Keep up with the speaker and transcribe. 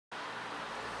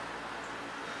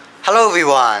Hello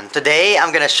everyone! Today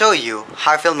I'm gonna show you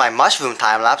how I filmed my mushroom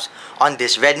time-lapse on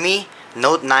this Redmi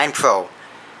Note 9 Pro.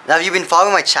 Now if you've been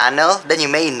following my channel, then you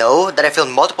may know that I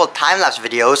filmed multiple time-lapse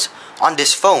videos on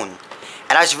this phone.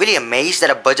 And I was really amazed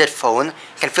that a budget phone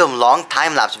can film long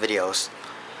time-lapse videos.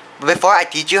 But before I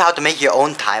teach you how to make your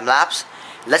own time-lapse,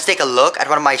 let's take a look at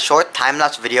one of my short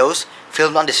time-lapse videos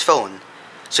filmed on this phone,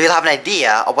 so you'll have an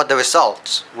idea of what the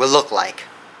results will look like.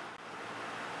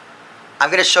 I'm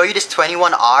going to show you this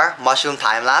 21R mushroom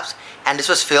time-lapse, and this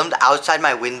was filmed outside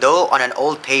my window on an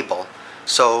old table.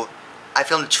 So I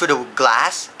filmed it through the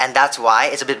glass, and that's why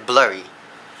it's a bit blurry.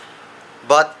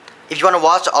 But if you want to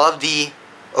watch all of the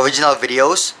original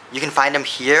videos, you can find them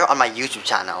here on my YouTube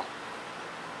channel.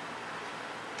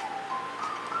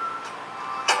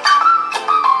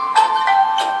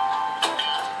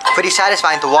 Pretty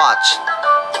satisfying to watch.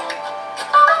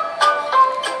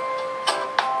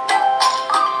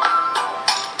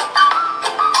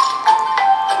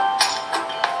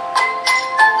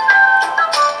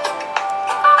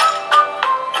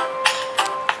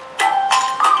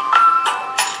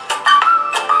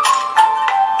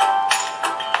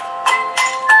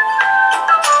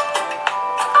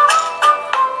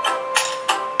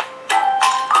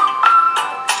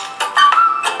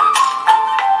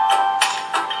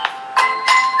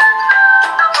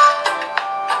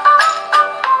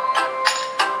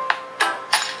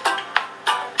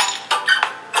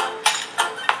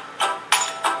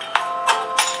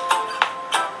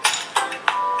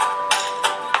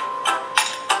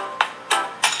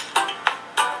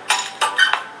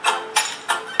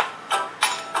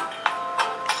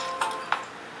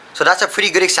 So that's a pretty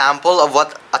good example of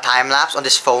what a time-lapse on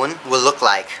this phone will look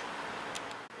like.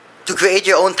 To create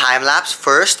your own time-lapse,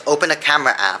 first open a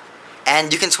camera app,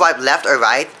 and you can swipe left or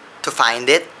right to find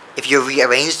it if you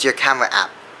rearranged your camera app.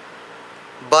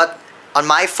 But on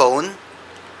my phone,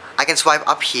 I can swipe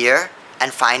up here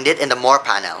and find it in the More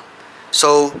panel.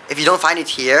 So if you don't find it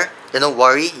here, then don't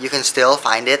worry, you can still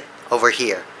find it over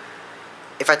here.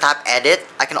 If I tap edit,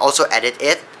 I can also edit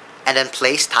it and then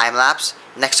place time-lapse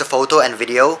next to photo and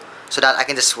video, so that I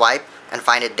can just swipe and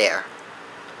find it there.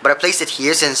 But I placed it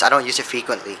here since I don't use it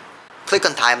frequently. Click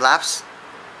on time-lapse,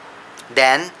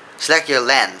 then select your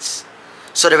lens.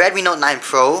 So the Redmi Note 9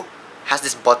 Pro has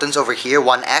these buttons over here,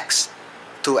 1x,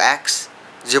 2x,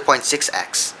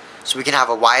 0.6x. So we can have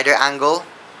a wider angle,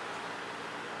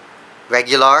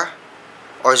 regular,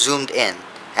 or zoomed in.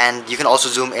 And you can also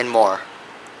zoom in more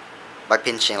by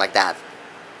pinching like that.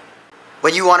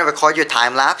 When you want to record your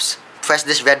time-lapse, press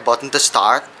this red button to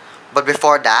start. But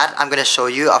before that, I'm going to show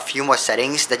you a few more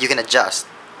settings that you can adjust.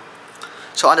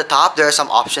 So on the top, there are some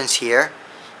options here.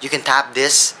 You can tap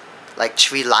this like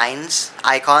 3 lines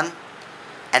icon,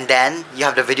 and then you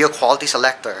have the video quality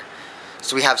selector.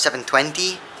 So we have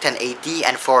 720, 1080,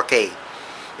 and 4K.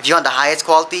 If you want the highest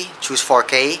quality, choose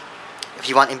 4K. If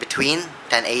you want in between,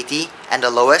 1080, and the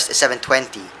lowest is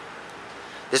 720.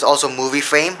 There's also movie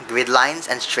frame, grid lines,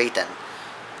 and straighten.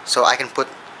 So I can put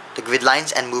the grid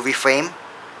lines and movie frame,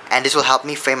 and this will help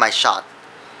me frame my shot.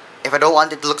 If I don't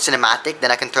want it to look cinematic,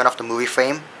 then I can turn off the movie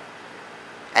frame,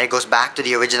 and it goes back to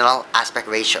the original aspect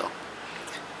ratio.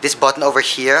 This button over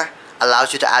here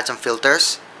allows you to add some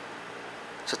filters.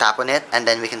 So tap on it, and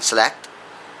then we can select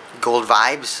Gold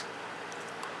Vibes.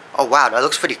 Oh wow, that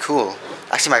looks pretty cool.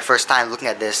 Actually my first time looking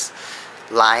at this.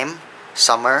 Lime,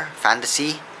 Summer,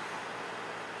 Fantasy,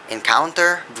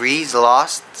 Encounter, Breeze,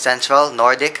 Lost, Sensual,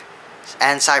 Nordic,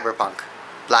 and Cyberpunk.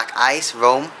 Black Ice,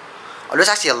 Rome. Oh, there's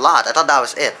actually a lot. I thought that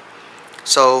was it.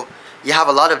 So you have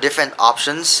a lot of different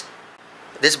options.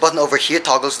 This button over here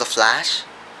toggles the flash.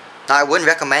 Now I wouldn't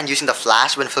recommend using the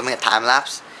flash when filming a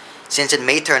time-lapse, since it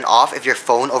may turn off if your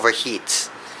phone overheats.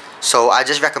 So I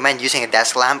just recommend using a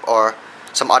desk lamp or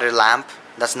some other lamp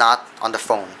that's not on the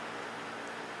phone.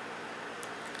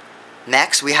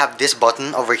 Next, we have this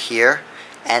button over here,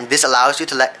 and this allows you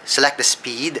to select the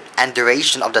speed and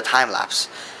duration of the time-lapse.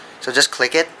 So just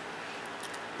click it.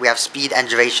 We have speed and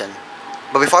duration.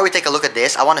 But before we take a look at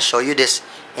this, I want to show you this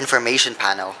information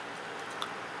panel.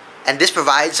 And this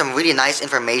provides some really nice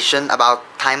information about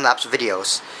time-lapse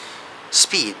videos.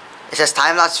 Speed. It says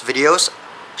time-lapse videos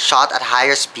shot at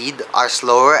higher speed are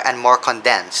slower and more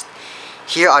condensed.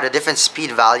 Here are the different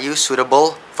speed values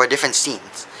suitable for different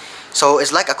scenes. So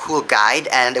it's like a cool guide,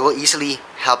 and it will easily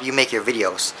help you make your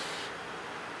videos.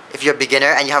 If you're a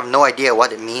beginner and you have no idea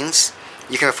what it means,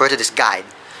 you can refer to this guide.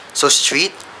 So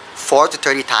street, 4 to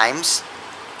 30 times.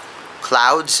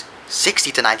 Clouds,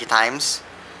 60 to 90 times.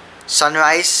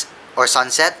 Sunrise or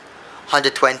sunset,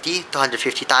 120 to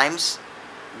 150 times.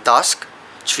 Dusk,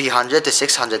 300 to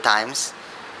 600 times.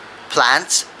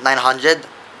 Plants, 900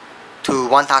 to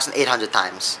 1800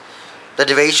 times. The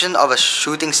duration of a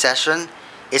shooting session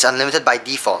is unlimited by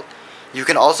default. You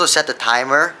can also set the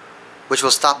timer, which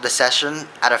will stop the session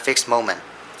at a fixed moment.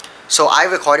 So I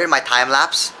recorded my time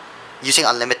lapse using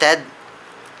unlimited,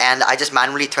 and I just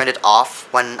manually turned it off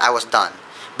when I was done.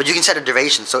 But you can set a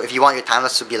duration, so if you want your time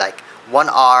lapse to be like 1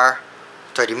 hour,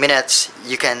 30 minutes,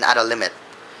 you can add a limit.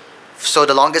 So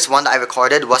the longest one that I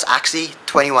recorded was actually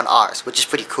 21 hours, which is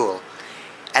pretty cool.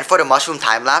 And for the mushroom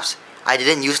time lapse, I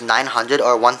didn't use 900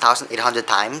 or 1800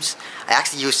 times. I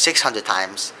actually used 600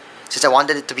 times, since I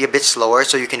wanted it to be a bit slower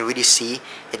so you can really see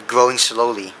it growing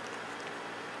slowly.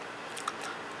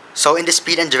 So in the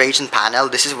speed and duration panel,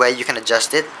 this is where you can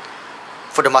adjust it.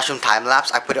 For the mushroom time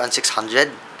lapse, I put it on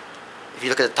 600. If you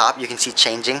look at the top, you can see it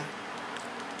changing.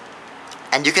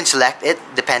 And you can select it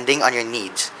depending on your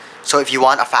needs. So if you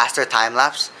want a faster time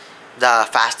lapse, the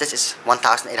fastest is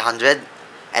 1800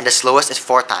 and the slowest is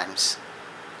 4 times.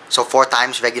 So 4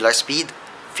 times regular speed,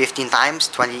 15 times,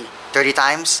 20, 30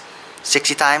 times,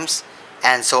 60 times,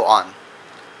 and so on.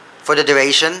 For the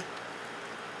duration,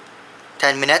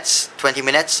 10 minutes, 20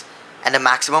 minutes, and the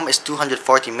maximum is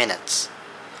 240 minutes.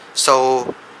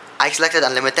 So I selected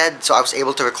unlimited, so I was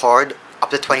able to record up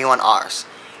to 21 hours.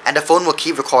 And the phone will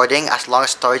keep recording as long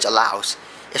as storage allows.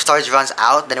 If storage runs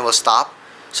out, then it will stop,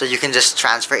 so you can just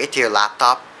transfer it to your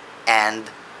laptop and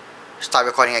start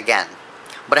recording again.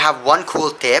 But I have one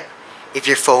cool tip if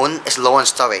your phone is low on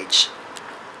storage.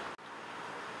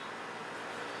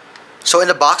 So in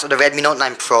the box of the Redmi Note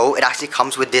 9 Pro, it actually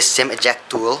comes with this SIM eject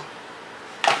tool.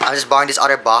 I'm just borrowing this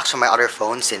other box from my other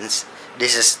phone since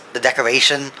this is the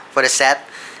decoration for the set.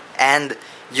 And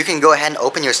you can go ahead and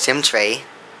open your SIM tray.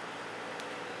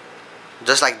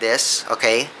 Just like this,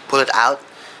 okay? Pull it out.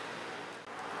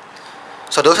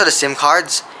 So those are the SIM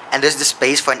cards, and there's the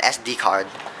space for an SD card.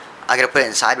 I'm gonna put it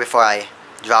inside before I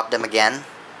drop them again.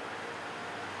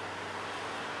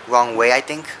 Wrong way, I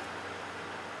think.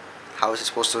 How is it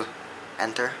supposed to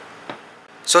enter?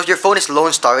 So if your phone is low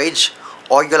in storage,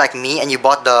 or you're like me and you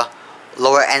bought the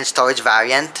lower end storage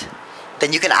variant,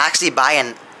 then you can actually buy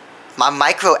a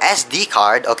micro SD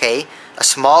card, okay? A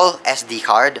small SD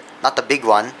card, not the big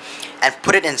one, and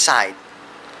put it inside.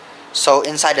 So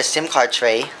inside the SIM card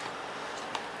tray,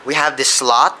 we have this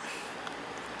slot,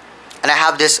 and I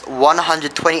have this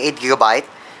 128GB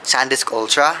SanDisk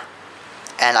Ultra,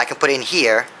 and I can put it in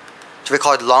here to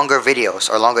record longer videos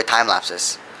or longer time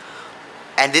lapses.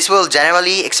 And this will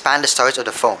generally expand the storage of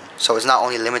the phone, so it's not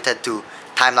only limited to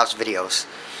time lapse videos.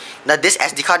 Now this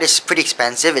SD card is pretty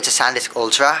expensive. It's a SanDisk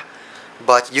Ultra,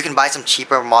 but you can buy some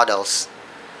cheaper models.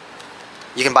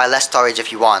 You can buy less storage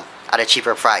if you want at a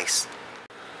cheaper price.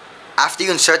 After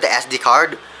you insert the SD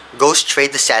card, go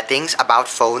straight to settings, about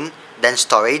phone, then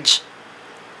storage,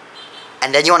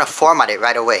 and then you want to format it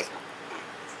right away.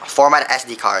 Format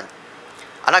SD card.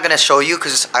 I'm not going to show you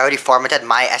because I already formatted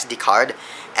my SD card,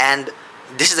 and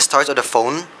this is the storage of the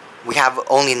phone. We have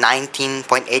only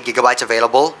 19.8GB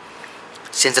available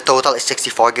since the total is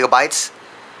 64GB,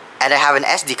 and I have an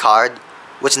SD card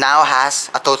which now has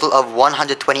a total of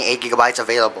 128GB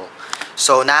available.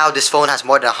 So now this phone has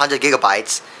more than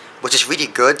 100GB, which is really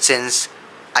good since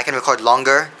I can record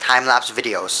longer time-lapse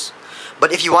videos.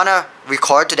 But if you want to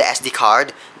record to the SD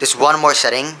card, there's one more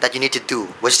setting that you need to do,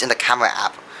 which is in the camera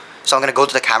app. So I'm going to go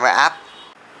to the camera app.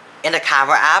 In the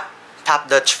camera app, tap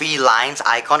the 3 lines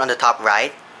icon on the top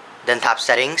right, then tap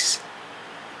settings,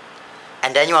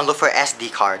 and then you want to look for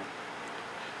SD card,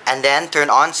 and then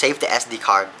turn on save to SD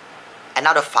card. And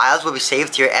now the files will be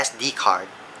saved to your SD card.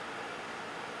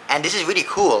 And this is really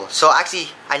cool. So actually,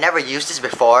 I never used this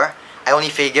before. I only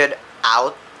figured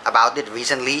out about it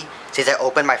recently since I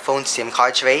opened my phone's SIM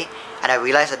card tray and I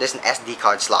realized that there's an SD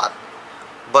card slot.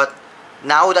 But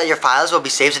now that your files will be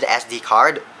saved to the SD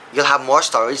card, you'll have more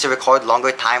storage to record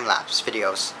longer time-lapse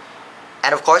videos.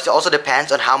 And of course, it also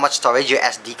depends on how much storage your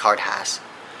SD card has.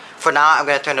 For now, I'm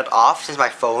going to turn it off since my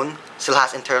phone still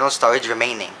has internal storage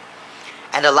remaining.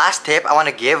 And the last tip I want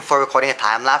to give for recording a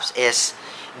time-lapse is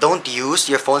don't use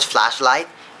your phone's flashlight,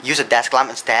 use a desk lamp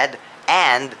instead,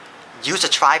 and use a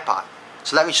tripod.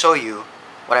 So let me show you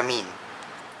what I mean.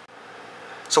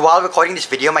 So while recording this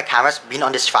video, my camera's been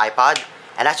on this tripod,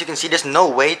 and as you can see, there's no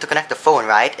way to connect the phone,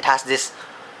 right? It has this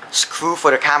screw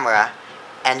for the camera,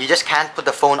 and you just can't put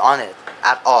the phone on it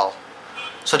at all.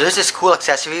 So there's this cool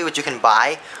accessory which you can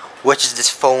buy, which is this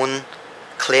phone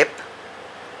clip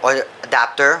or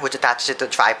adapter which attaches it to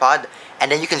the tripod,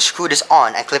 and then you can screw this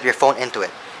on and clip your phone into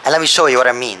it. And let me show you what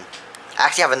I mean. I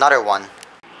actually have another one.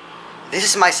 This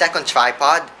is my second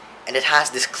tripod, and it has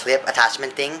this clip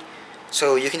attachment thing,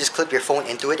 so you can just clip your phone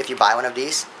into it if you buy one of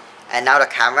these. And now the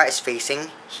camera is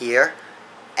facing here,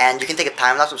 and you can take a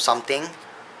time lapse of something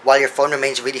while your phone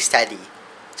remains really steady,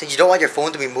 since you don't want your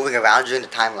phone to be moving around during the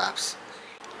time lapse.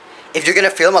 If you're gonna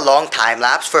film a long time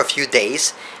lapse for a few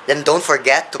days, then don't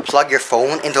forget to plug your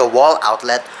phone into a wall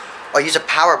outlet or use a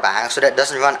power bank so that it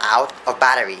doesn't run out of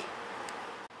battery.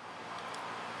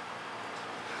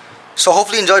 So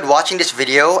hopefully you enjoyed watching this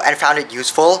video and found it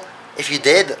useful. If you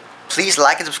did, please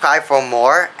like and subscribe for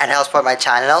more and help support my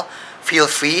channel. Feel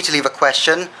free to leave a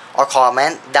question or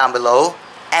comment down below,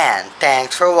 and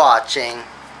thanks for watching.